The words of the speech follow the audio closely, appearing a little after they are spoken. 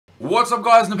What's up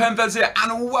guys, NepentheZ here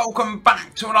and welcome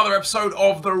back to another episode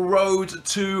of The Road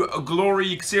to Glory.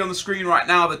 You can see on the screen right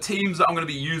now the teams that I'm going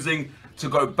to be using to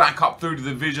go back up through the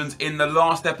divisions. In the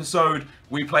last episode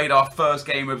we played our first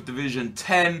game of Division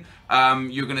 10.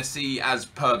 You're going to see, as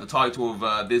per the title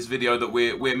of this video, that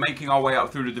we're making our way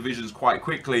up through the divisions quite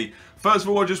quickly. First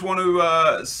of all, I just want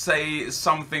to say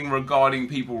something regarding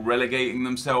people relegating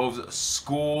themselves.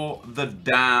 Score the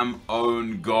damn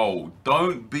own goal.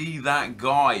 Don't be that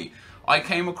guy. I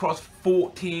came across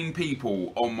 14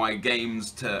 people on my games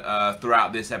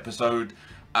throughout this episode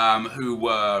who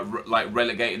were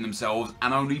relegating themselves,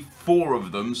 and only 4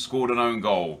 of them scored an own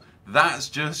goal. That's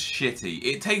just shitty.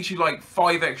 It takes you like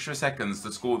 5 extra seconds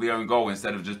to score the own goal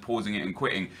instead of just pausing it and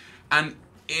quitting. And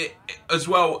as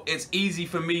well, it's easy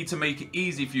for me to make it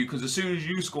easy for you, because as soon as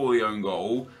you score the own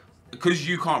goal, because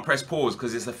you can't press pause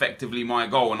because it's effectively my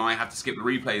goal and I have to skip the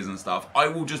replays and stuff, I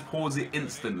will just pause it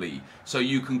instantly so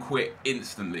you can quit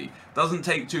instantly. Doesn't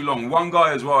take too long. One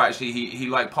guy as well, actually, he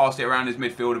like passed it around his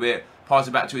midfield a bit, passed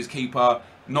it back to his keeper,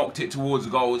 knocked it towards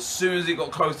the goal. As soon as it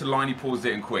got close to the line, he paused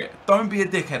it and quit. Don't be a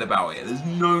dickhead about it. There's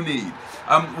no need.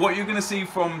 What you're going to see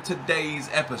from today's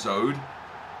episode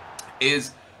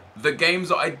is the games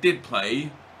that I did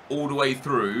play all the way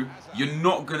through. You're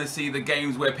not going to see the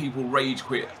games where people rage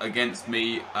quit against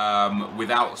me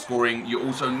without scoring. You're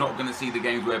also not going to see the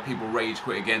games where people rage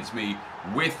quit against me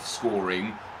with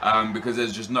scoring, because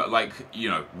there's just not, like, you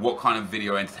know, what kind of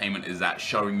video entertainment is that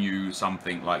showing you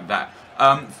something like that?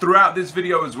 Throughout this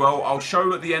video as well, I'll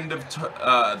show at the end of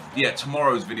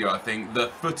tomorrow's video, I think, the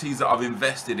footies that I've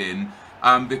invested in,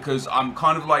 because I'm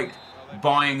kind of like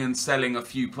buying and selling a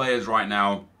few players right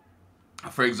now.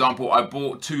 For example, I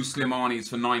bought 2 Slimani's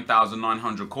for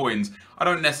 9,900 coins. I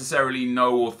don't necessarily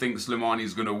know or think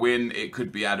Slimani's going to win. It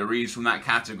could be Adariz from that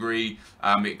category.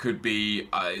 It could be,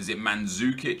 is it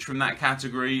Mandzukic from that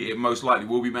category? It most likely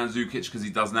will be Mandzukic because he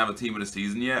doesn't have a team of the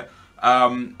season yet.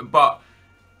 But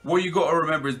what you got to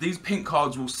remember is these pink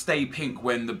cards will stay pink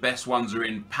when the best ones are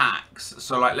in packs.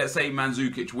 So, like, let's say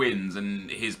Mandzukic wins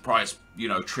and his price, you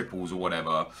know, triples or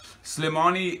whatever.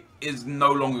 Slimani is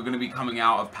no longer going to be coming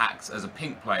out of packs as a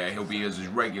pink player. He'll be as a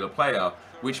regular player,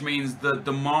 which means the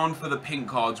demand for the pink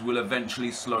cards will eventually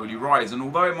slowly rise. And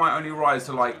although it might only rise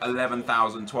to like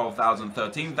 11,000, 12,000,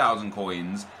 13,000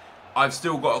 coins, I've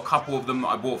still got a couple of them that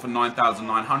I bought for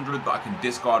 9,900 that I can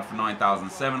discard for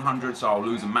 9,700, so I'll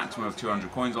lose a maximum of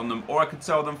 200 coins on them, or I could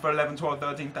sell them for 11, 12,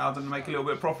 13,000 and make a little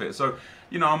bit of profit. So,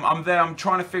 you know, I'm there, I'm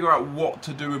trying to figure out what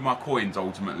to do with my coins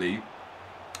ultimately,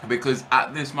 because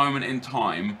at this moment in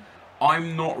time,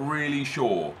 I'm not really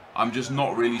sure. I'm just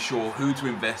not really sure who to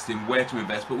invest in, where to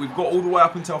invest, but we've got all the way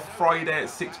up until Friday at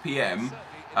 6 PM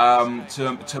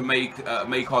to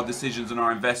make our decisions and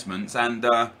our investments, and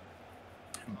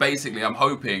basically, I'm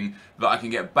hoping that I can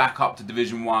get back up to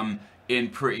Division 1 in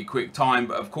pretty quick time.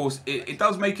 But of course, it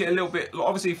does make it a little bit,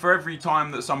 obviously, for every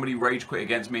time that somebody rage quit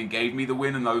against me and gave me the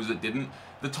win and those that didn't,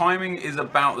 the timing is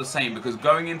about the same, because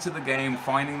going into the game,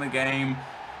 finding the game,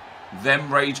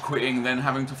 them rage quitting, then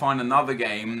having to find another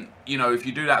game, you know, if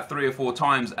you do that 3 or 4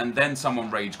 times and then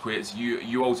someone rage quits,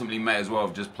 you ultimately may as well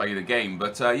have just played the game.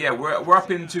 But yeah, we're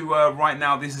up into, right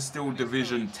now, this is still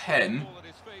Division 10,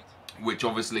 which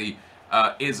obviously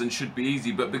is and should be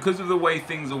easy, but because of the way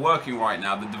things are working right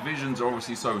now, the divisions are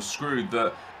obviously so screwed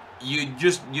that you're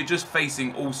just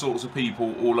facing all sorts of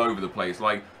people all over the place.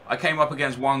 Like, I came up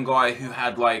against one guy who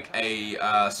had like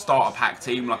a starter pack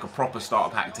team, like a proper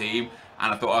starter pack team,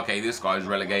 and I thought, okay, this guy's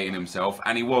relegating himself,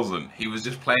 and he wasn't. He was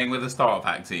just playing with a starter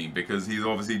pack team because he's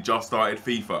obviously just started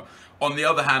FIFA. On the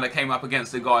other hand, I came up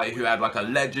against a guy who had like a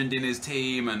legend in his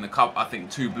team and I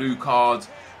think 2 blue cards.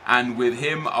 And with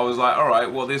him, I was like, all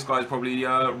right, well, this guy's probably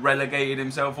relegated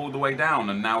himself all the way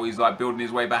down, and now he's like building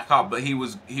his way back up. But he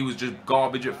was just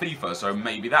garbage at FIFA, so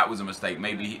maybe that was a mistake.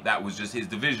 Maybe that was just his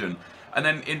division. And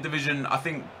then in Division, I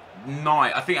think 9,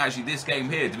 I think actually this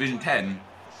game here, Division 10,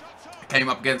 came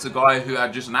up against a guy who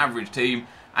had just an average team,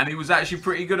 and he was actually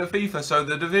pretty good at FIFA. So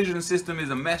the division system is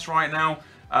a mess right now.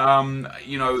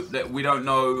 You know, that we don't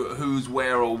know who's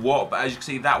where or what, but as you can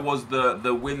see, that was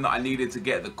the win that I needed to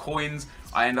get the coins.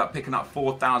 I end up picking up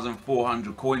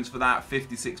 4,400 coins for that,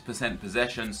 56%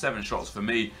 possession, 7 shots for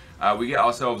me. We get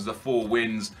ourselves the 4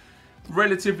 wins,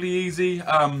 relatively easy.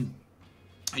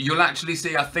 You'll actually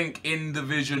see, I think in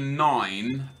Division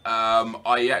 9,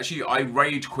 I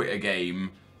rage quit a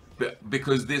game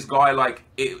because this guy, like,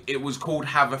 it was called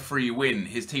Have a Free Win.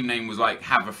 His team name was like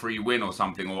Have a Free Win or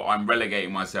something, or I'm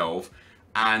relegating myself.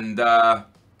 And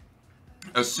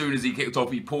as soon as he kicked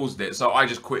off, he paused it. So I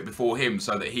just quit before him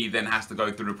so that he then has to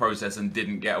go through the process and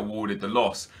didn't get awarded the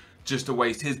loss. just to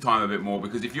waste his time a bit more,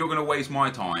 because if you're going to waste my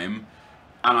time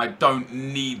and I don't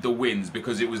need the wins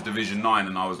because it was Division 9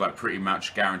 and I was like pretty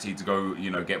much guaranteed to go, you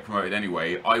know, get promoted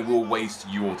anyway, I will waste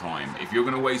your time. If you're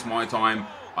going to waste my time,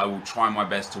 I will try my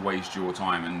best to waste your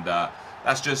time, and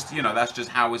that's just, you know, that's just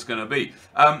how it's going to be.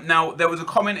 Now, there was a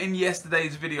comment in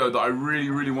yesterday's video that I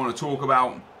really want to talk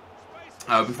about.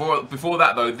 Before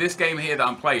that though, this game here that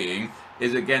I'm playing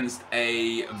is against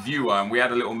a viewer, and we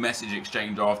had a little message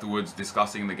exchange afterwards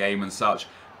discussing the game and such.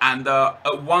 And at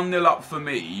 1-0 up for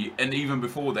me, and even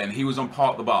before then, he was on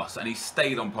park the bus, and he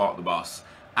stayed on park the bus.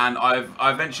 And I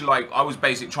eventually, like, I was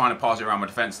basically trying to pass it around my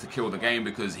defense to kill the game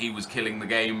because he was killing the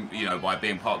game, you know, by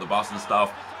being part of the bus and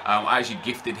stuff. I actually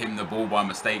gifted him the ball by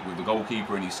mistake with the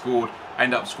goalkeeper, and he scored. I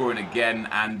ended up scoring again,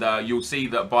 and you'll see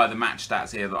that by the match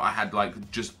stats here that I had,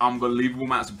 like, just unbelievable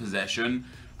amounts of possession.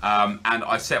 And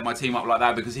I set my team up like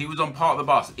that because he was on part of the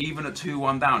bus, even at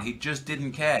 2-1 down. He just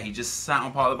didn't care. He just sat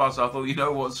on part of the bus. So I thought, you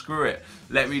know what, screw it.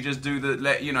 Let me just do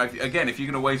the, you know, again, if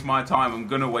you're going to waste my time, I'm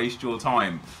going to waste your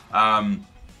time.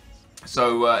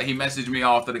 So he messaged me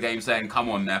after the game saying, come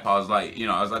on, Nep. I was like, you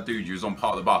know, I was like, dude, you was on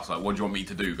part of the bus. Like, what do you want me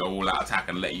to do? Go all out attack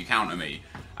and let you counter me?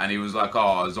 And he was like, oh,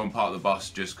 I was on part of the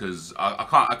bus just because I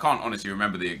can't honestly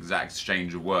remember the exact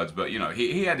exchange of words. But, you know,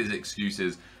 he had his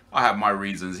excuses. I had my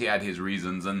reasons, he had his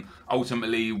reasons, and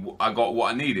ultimately I got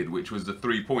what I needed, which was the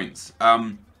 3 points.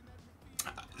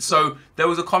 So there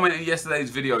was a comment in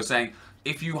yesterday's video saying,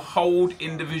 if you hold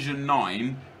in Division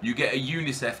 9, you get a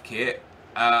UNICEF kit,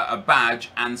 a badge,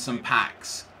 and some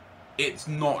packs. It's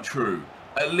not true.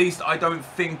 At least I don't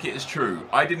think it's true.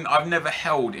 I've never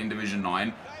held in Division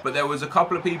 9, but there was a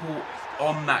couple of people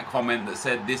on that comment that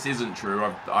said this isn't true,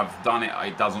 I've done it,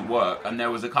 it doesn't work. And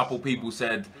there was a couple people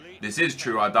said, this is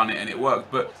true, I've done it and it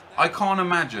worked. But I can't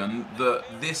imagine that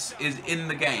this is in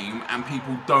the game and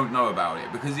people don't know about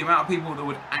it, because the amount of people that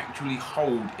would actually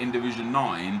hold in Division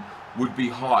 9 would be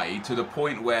high, to the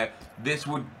point where this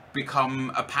would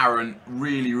become apparent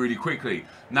really quickly.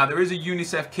 Now, there is a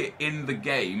UNICEF kit in the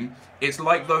game. It's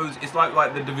like those, it's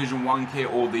like the Division 1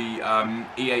 kit or the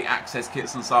EA Access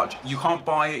kits and such. You can't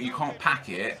buy it, you can't pack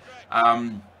it.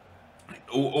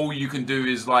 All you can do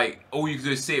is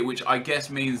see it, which I guess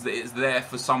means that it's there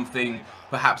for something,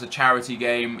 perhaps a charity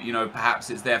game, you know, perhaps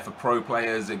it's there for pro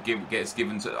players. It gets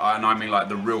given to, and I mean like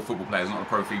the real football players, not the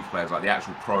pro FIFA players, like the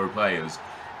actual pro players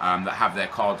that have their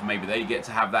cards. Maybe they get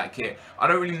to have that kit. I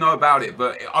don't really know about it,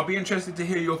 but I'll be interested to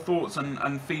hear your thoughts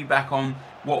and feedback on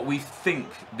what we think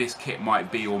this kit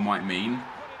might be or might mean.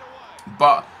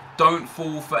 But don't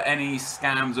fall for any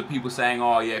scams of people saying,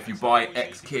 oh yeah, if you buy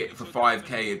X kit for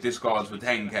 5k, it discards for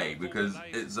 10k, because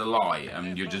it's a lie,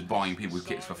 and you're just buying people's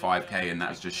kits for 5k, and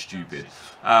that's just stupid.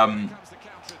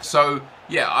 So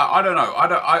yeah, I don't know.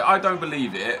 I don't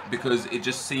believe it, because it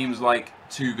just seems like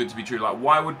too good to be true. Like,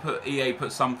 why would EA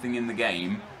put something in the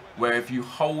game where if you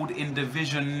hold in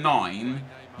Division 9,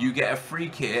 you get a free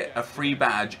kit, a free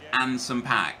badge, and some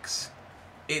packs?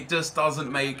 It just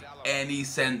doesn't make any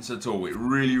sense at all. It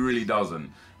really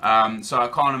doesn't. So I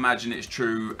can't imagine it's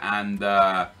true, and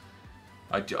I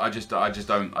just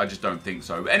don't think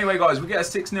so. But anyway, guys, we get a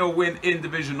 6-0 win in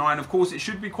Division 9. Of course, it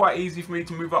should be quite easy for me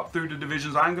to move up through the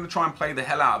divisions. I'm going to try and play the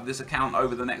hell out of this account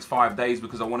over the next 5 days,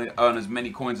 because I want to earn as many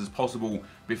coins as possible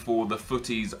before the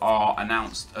footies are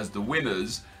announced as the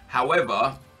winners.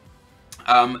 However,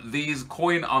 these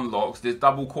coin unlocks, these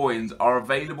double coins, are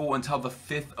available until the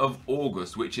 5th of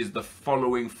August, which is the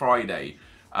following Friday.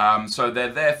 So they're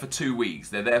there for 2 weeks.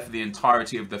 They're there for the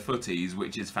entirety of the footies,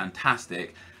 which is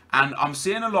fantastic. And I'm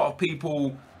seeing a lot of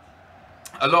people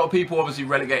obviously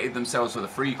relegated themselves for the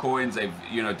free coins. They've,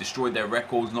 you know, destroyed their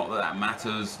records. Not that that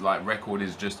matters. Like, record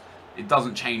is just, it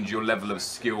doesn't change your level of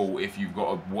skill if you've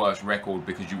got a worse record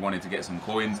because you wanted to get some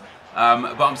coins.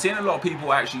 But I'm seeing a lot of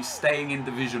people actually staying in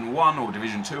Division 1 or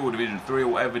Division 2 or Division 3 or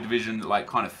whatever division like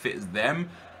kind of fits them,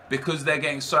 because they're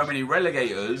getting so many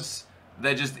relegators.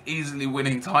 They're just easily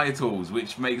winning titles,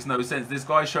 which makes no sense. This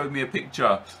guy showed me a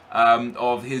picture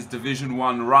of his Division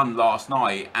 1 run last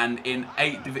night, and in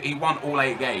he won all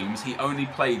 8 games. He only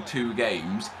played 2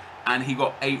 games, and he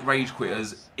got 8 rage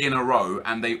quitters in a row,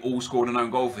 and they all scored an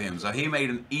own goal for him. So he made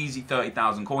an easy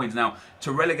 30,000 coins. Now,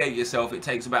 to relegate yourself, it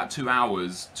takes about 2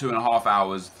 hours, 2.5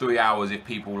 hours, 3 hours if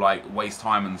people like waste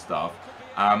time and stuff,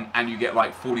 and you get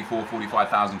like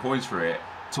 45,000 coins for it.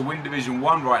 To win Division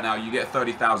 1 right now, you get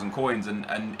 30,000 coins, and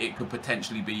it could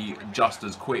potentially be just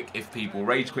as quick if people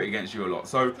rage quit against you a lot.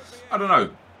 So, I don't know.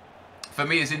 For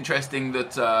me, it's interesting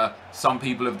that some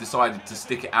people have decided to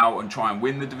stick it out and try and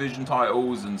win the division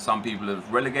titles, and some people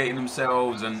have relegated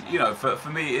themselves. And, you know, for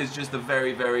me, it's just a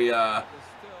very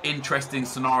interesting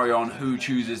scenario on who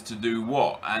chooses to do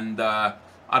what. And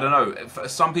I don't know,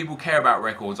 some people care about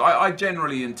records. I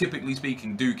generally and typically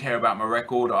speaking do care about my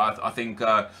record. I think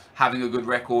having a good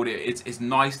record, it's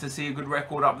nice to see a good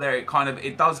record up there.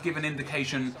 It does give an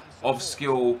indication of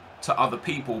skill to other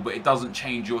people, but it doesn't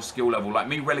change your skill level. Like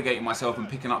me relegating myself and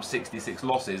picking up 66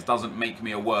 losses doesn't make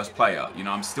me a worse player. You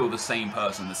know, I'm still the same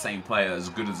person, the same player, as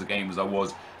good as the game as I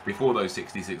was before those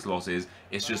 66 losses.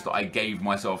 It's just that I gave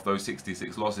myself those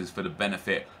 66 losses for the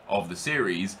benefit of the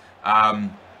series.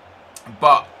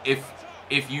 But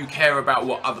if you care about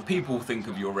what other people think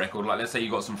of your record, like let's say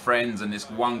you got some friends and this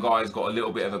one guy's got a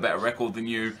little bit of a better record than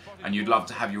you, and you'd love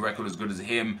to have your record as good as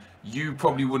him, you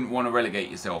probably wouldn't want to relegate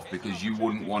yourself, because you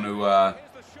wouldn't want to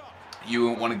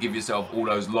give yourself all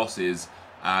those losses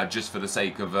just for the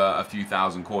sake of a few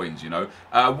thousand coins, you know.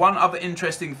 One other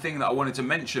interesting thing that I wanted to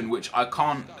mention, which I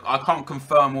can't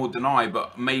confirm or deny,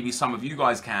 but maybe some of you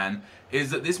guys can, is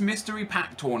that this mystery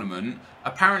pack tournament,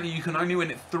 apparently you can only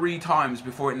win it 3 times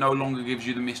before it no longer gives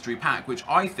you the mystery pack, which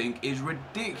I think is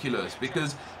ridiculous,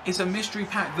 because it's a mystery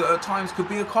pack that at times could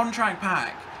be a contract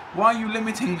pack. Why are you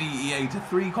limiting the EA to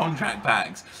 3 contract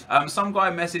packs? Some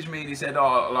guy messaged me and he said,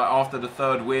 oh, like after the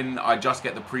 3rd win, I just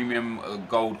get the premium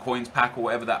gold coins pack, or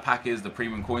whatever that pack is, the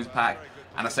premium coins pack.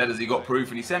 And I said, has he got proof?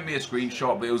 And he sent me a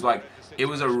screenshot, but it was like, it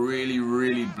was a really,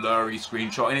 really blurry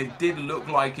screenshot. And it did look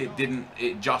like it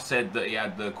just said that he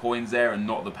had the coins there and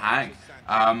not the pack.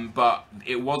 But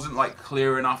it wasn't like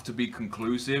clear enough to be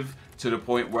conclusive to the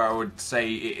point where I would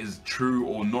say it is true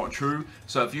or not true.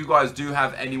 So if you guys do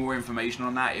have any more information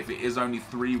on that, if it is only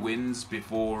 3 wins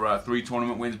before 3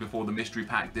 tournament wins before the mystery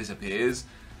pack disappears,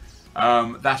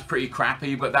 that's pretty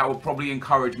crappy, but that will probably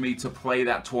encourage me to play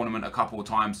that tournament a couple of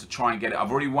times to try and get it.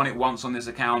 I've already won it once on this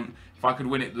account. If I could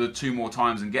win it the 2 more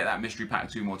times and get that mystery pack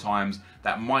 2 more times,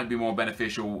 that might be more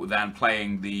beneficial than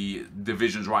playing the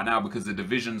divisions right now, because the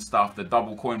division stuff, the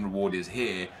double coin reward, is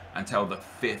here until the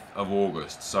 5th of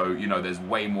August. So, you know, there's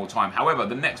way more time. However,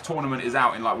 the next tournament is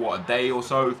out in like, what, a day or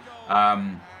so?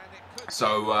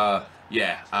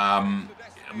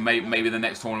 Maybe the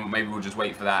next tournament, maybe we'll just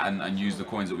wait for that and use the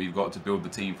coins that we've got to build the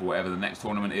team for whatever the next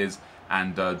tournament is,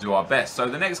 and do our best. So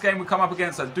the next game we come up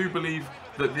against, I do believe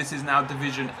that this is now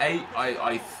Division 8,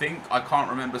 I think. I can't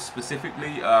remember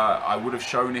specifically. I would have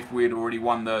shown if we had already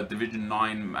won the Division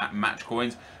 9 match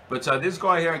coins. But this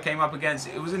guy here I came up against,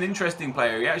 it was an interesting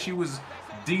player. He actually was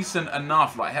decent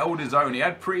enough, like held his own. He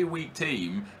had a pretty weak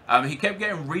team. He kept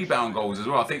getting rebound goals as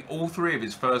well. I think all 3 of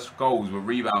his first goals were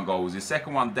rebound goals. His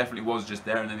second one definitely was just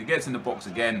there, and then he gets in the box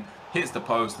again, hits the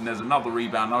post, and there's another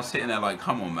rebound. And I was sitting there like,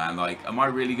 come on, man, like, am I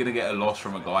really going to get a loss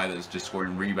from a guy that's just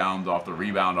scoring rebound after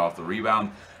rebound after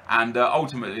rebound? And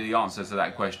ultimately the answer to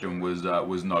that question was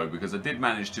no, because I did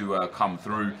manage to come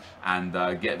through and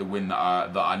get the win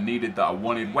that I needed, that I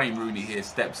wanted. Wayne Rooney here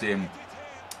steps in,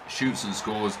 shoots and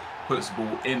scores, puts the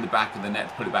ball in the back of the net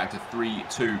to put it back to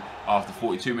 3-2 after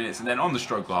 42 minutes. And then on the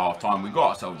stroke of half-time, we got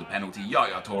ourselves a penalty.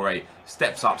 Yaya Toure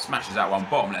steps up, smashes that one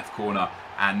bottom left corner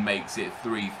and makes it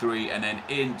 3-3. And then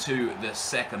into the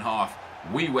second half,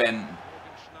 we went,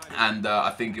 and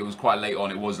I think it was quite late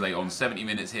on. It was late on, 70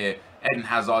 minutes here. Eden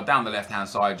Hazard down the left-hand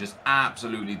side just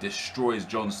absolutely destroys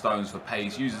John Stones for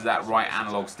pace, uses that right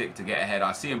analog stick to get ahead.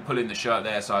 I see him pulling the shirt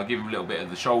there, so I give him a little bit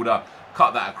of the shoulder,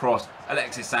 cut that across.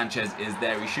 Alexis Sanchez is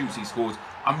there, he shoots, he scores.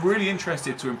 I'm really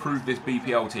interested to improve this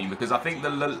BPL team, because I think the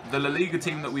La Liga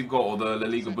team that we've got, or the La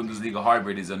Liga Bundesliga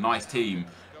hybrid, is a nice team.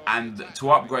 And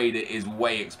to upgrade it is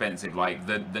way expensive. Like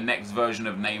the next version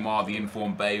of Neymar, the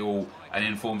informed Bale, an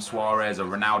informed Suarez, a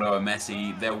Ronaldo, a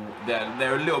Messi,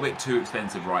 they're a little bit too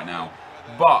expensive right now.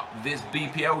 But this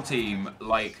BPL team,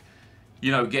 like,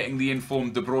 you know, getting the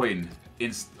informed De Bruyne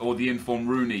or the informed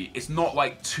Rooney, it's not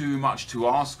like too much to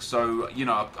ask. So, you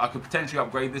know, I could potentially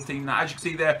upgrade this team. Now, as you can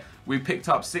see there, we picked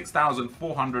up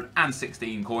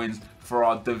 6,416 coins for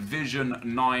our Division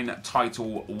 9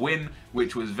 title win,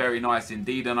 which was very nice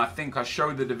indeed. And I think I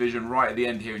showed the division right at the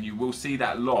end here, and you will see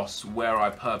that loss where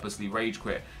I purposely rage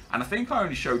quit. And I think I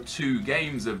only showed 2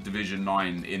 games of Division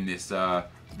 9 in this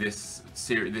this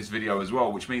video as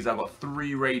well, which means I've got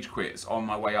 3 rage quits on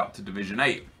my way up to Division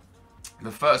 8.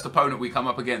 The first opponent we come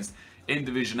up against in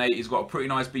Division 8, he's got a pretty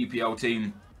nice BPL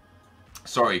team.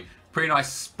 Sorry, pretty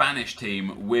nice Spanish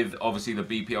team with obviously the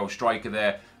BPL striker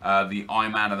there, the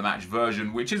I-Man of the Match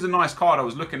version, which is a nice card. I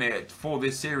was looking at it for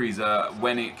this series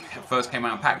when it first came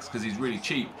out in packs, because he's really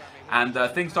cheap. And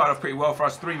things started off pretty well for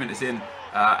us. 3 minutes in,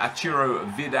 Arturo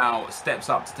Vidal steps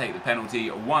up to take the penalty,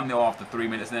 1-0 after 3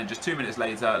 minutes, and then just 2 minutes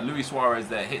later, Luis Suarez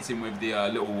there hits him with the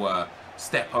little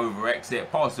step over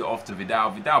exit, passes it off to Vidal.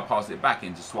 Vidal passes it back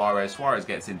into Suarez. Suarez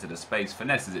gets into the space,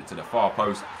 finesses it to the far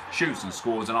post, shoots and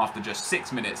scores. And after just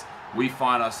 6 minutes, we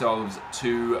find ourselves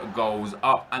 2 goals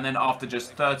up. And then after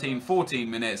just 13-14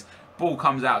 minutes, ball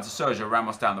comes out to Sergio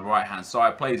Ramos down the right-hand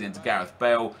side, plays it into Gareth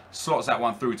Bale, slots that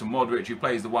one through to Modric, who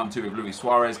plays the 1-2 with Luis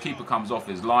Suarez. Keeper comes off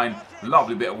his line.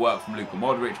 Lovely bit of work from Luka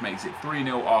Modric, makes it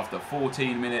 3-0 after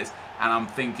 14 minutes. And I'm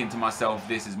thinking to myself,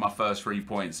 this is my first 3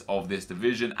 points of this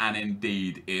division, and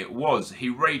indeed it was. He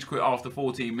rage quit after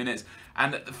 14 minutes,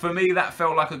 and for me that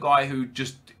felt like a guy who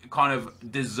just kind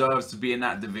of deserves to be in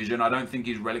that division. I don't think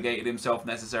he's relegated himself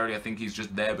necessarily. I think he's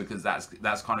just there because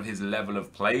that's kind of his level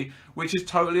of play, which is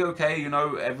totally okay. You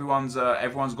know, everyone's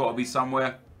got to be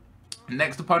somewhere.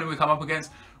 Next opponent we come up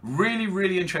against,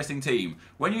 really interesting team.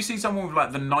 When you see someone with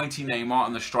like the 90 Neymar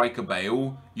and the striker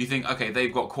Bale, you think, okay,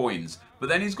 they've got coins. But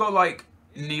then he's got like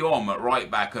Neom at right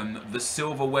back and the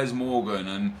silver Wes Morgan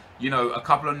and, you know, a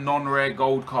couple of non-rare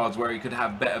gold cards where he could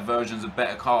have better versions of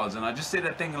better cards. And I just sit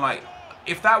there thinking, like,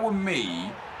 if that were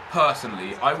me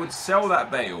personally, I would sell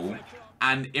that Bale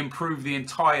and improve the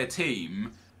entire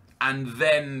team and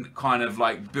then kind of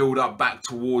like build up back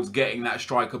towards getting that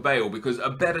striker Bale, because a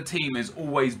better team is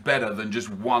always better than just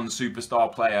one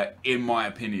superstar player, in my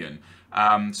opinion.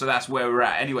 So that's where we're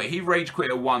at. Anyway, he rage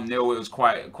quit at 1-0. It was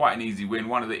quite an easy win,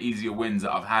 one of the easier wins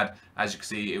that I've had. As you can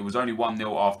see, it was only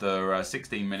 1-0 after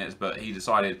 16 minutes, but he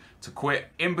decided to quit.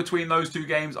 In between those 2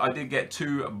 games, I did get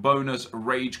 2 bonus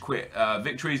rage quit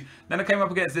victories. Then I came up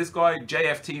against this guy,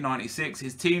 JFT96.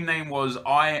 His team name was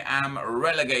I Am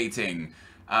Relegating.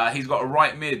 He's got a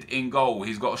right mid in goal.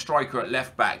 He's got a striker at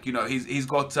left back. You know, he's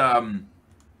got a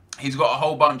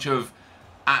whole bunch of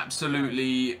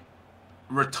absolutely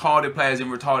retarded players in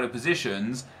retarded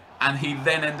positions, and he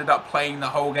then ended up playing the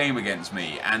whole game against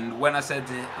me. And when I said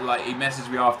like, he messaged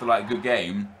me after like good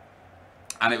game,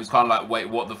 and it was kind of like, wait,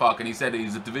 what the fuck? And he said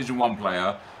he's a Division 1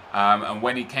 player. And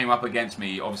when he came up against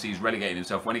me, obviously he's relegating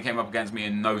himself. When he came up against me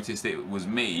and noticed it was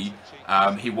me,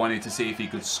 he wanted to see if he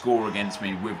could score against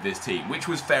me with this team, which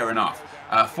was fair enough.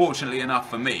 Fortunately enough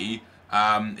for me,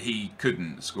 he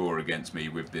couldn't score against me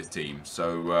with this team.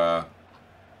 So,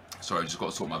 sorry, I just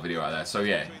got to sort my video out there. So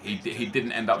yeah, he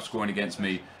didn't end up scoring against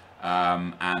me.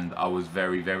 And I was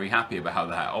very happy about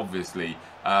that, obviously.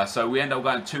 So we end up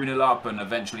going 2-0 up and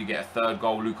eventually get a 3rd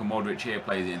goal. Luka Modric here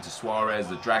plays it into Suarez,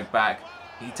 the drag back.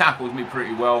 He tackles me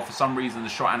pretty well. For some reason, the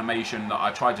shot animation that I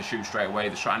tried to shoot straight away,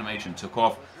 the shot animation took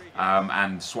off,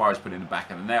 and Suarez put it in the back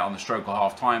of the net on the stroke of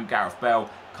half time. Gareth Bale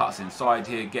cuts inside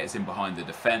here, gets in behind the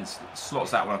defence,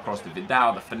 slots that one across to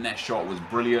Vidal. The finesse shot was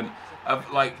brilliant.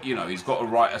 Like, you know, he's got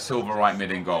a silver right mid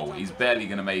in goal. He's barely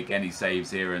going to make any saves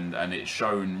here, and it's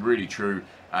shown really true.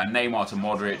 Neymar to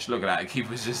Modric. Look at that. The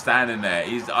keeper's just standing there.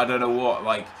 I don't know what,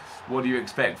 like, what do you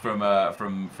expect from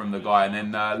the guy?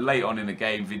 And then late on in the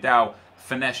game, Vidal,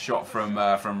 finesse shot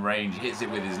from range, hits it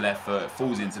with his left foot,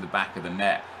 falls into the back of the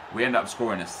net. We end up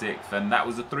scoring a 6th, and that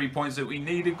was the 3 points that we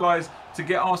needed, guys, to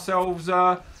get ourselves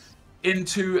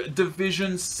into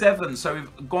Division 7. So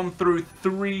we've gone through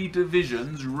 3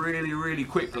 divisions really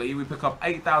quickly. We pick up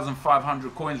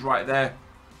 8,500 coins right there,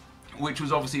 which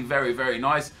was obviously very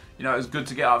nice. You know, it was good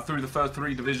to get up through the first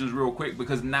 3 divisions real quick,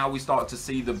 because now we start to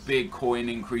see the big coin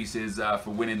increases for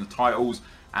winning the titles.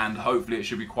 And hopefully it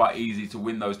should be quite easy to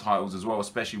win those titles as well,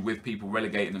 especially with people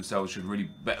relegating themselves. Should really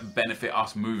benefit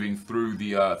us moving through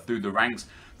the ranks.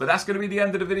 But that's going to be the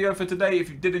end of the video for today. If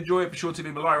you did enjoy it, be sure to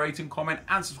leave a like, rating, comment,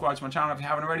 and subscribe to my channel if you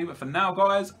haven't already. But for now,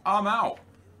 guys, I'm out.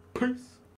 Peace.